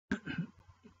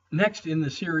Next in the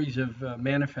series of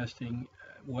manifesting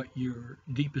what your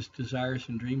deepest desires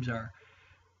and dreams are,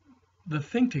 the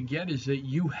thing to get is that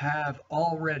you have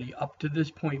already up to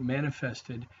this point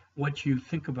manifested what you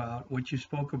think about, what you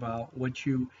spoke about, what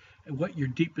your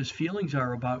deepest feelings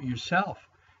are about yourself.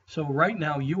 So right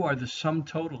now you are the sum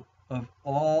total of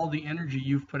all the energy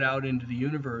you've put out into the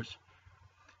universe.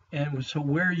 And so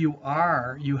where you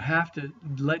are, you have to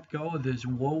let go of this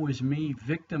woe is me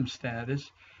victim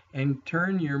status and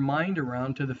turn your mind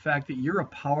around to the fact that you're a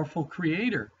powerful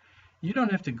creator. You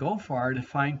don't have to go far to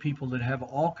find people that have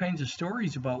all kinds of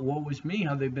stories about woe is me,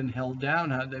 how they've been held down,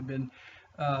 how they've been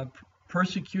uh,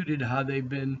 persecuted, how they've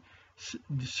been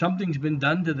something's been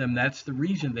done to them. That's the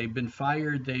reason they've been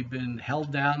fired, they've been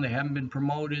held down, they haven't been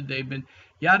promoted, they've been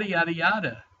yada yada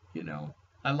yada. You know,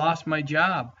 I lost my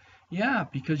job. Yeah,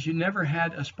 because you never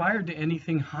had aspired to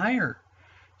anything higher.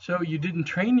 So you didn't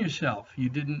train yourself. You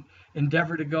didn't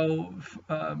endeavor to go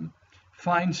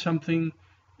find something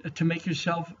to make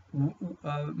yourself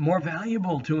more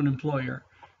valuable to an employer.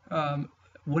 Um,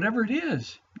 Whatever it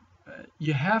is,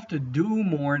 you have to do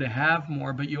more to have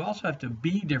more, but you also have to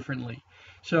be differently.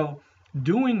 So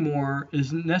doing more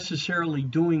isn't necessarily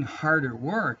doing harder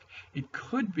work. It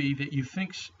could be that you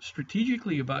think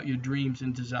strategically about your dreams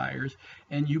and desires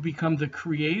and you become the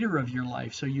creator of your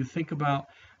life. So you think about,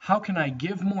 how can I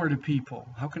give more to people?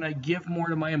 How can I give more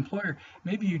to my employer?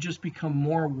 Maybe you just become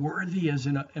more worthy as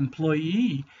an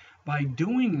employee by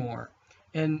doing more.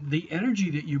 And the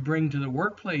energy that you bring to the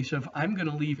workplace of, I'm going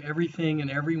to leave everything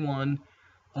and everyone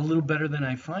a little better than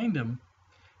I find them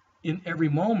in every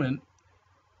moment,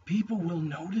 people will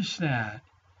notice that.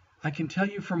 I can tell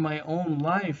you from my own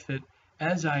life that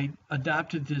as I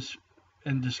adopted this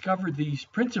and discovered these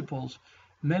principles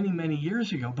many, many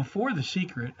years ago, before The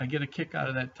Secret, I get a kick out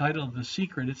of that title, The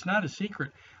Secret. It's not a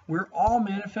secret. We're all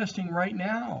manifesting right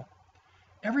now.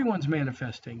 Everyone's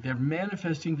manifesting. They're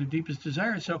manifesting their deepest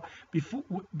desire. So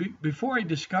before I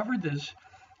discovered this,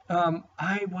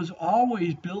 I was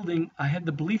always building, I had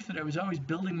the belief that I was always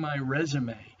building my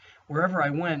resume. Wherever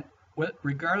I went,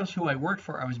 regardless who I worked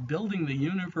for, I was building the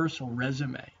universal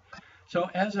resume. So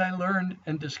as I learned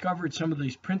and discovered some of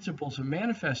these principles of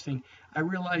manifesting, I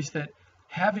realized that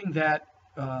having that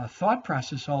thought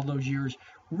process all those years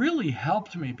really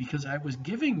helped me because I was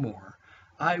giving more.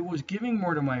 I was giving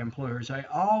more to my employers. I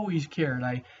always cared.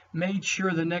 I made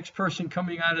sure the next person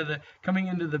coming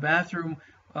into the bathroom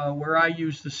where I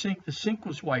used the sink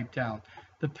was wiped out.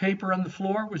 The paper on the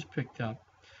floor was picked up.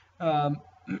 Um,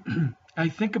 I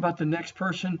think about the next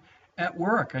person at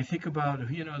work. I think about,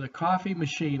 the coffee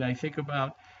machine. I think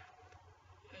about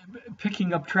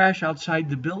picking up trash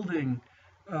outside the building.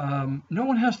 No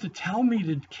one has to tell me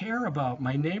to care about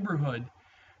my neighborhood.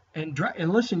 And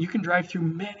listen, you can drive through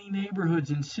many neighborhoods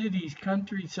and cities,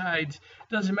 countrysides.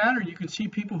 Doesn't matter. You can see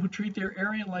people who treat their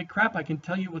area like crap. I can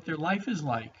tell you what their life is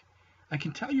like. I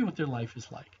can tell you what their life is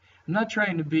like. I'm not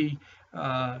trying to be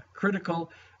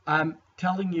critical. I'm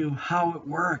telling you how it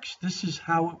works. This is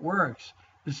how it works.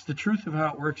 It's the truth of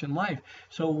how it works in life.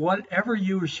 So whatever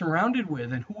you are surrounded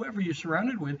with and whoever you're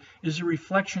surrounded with is a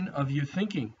reflection of your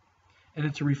thinking. And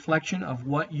it's a reflection of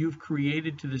what you've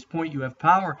created to this point. You have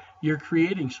power, you're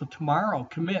creating. So tomorrow,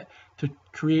 commit to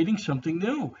creating something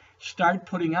new. Start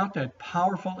putting out that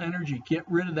powerful energy. Get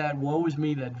rid of that woe is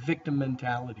me, that victim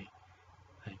mentality.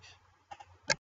 Thanks.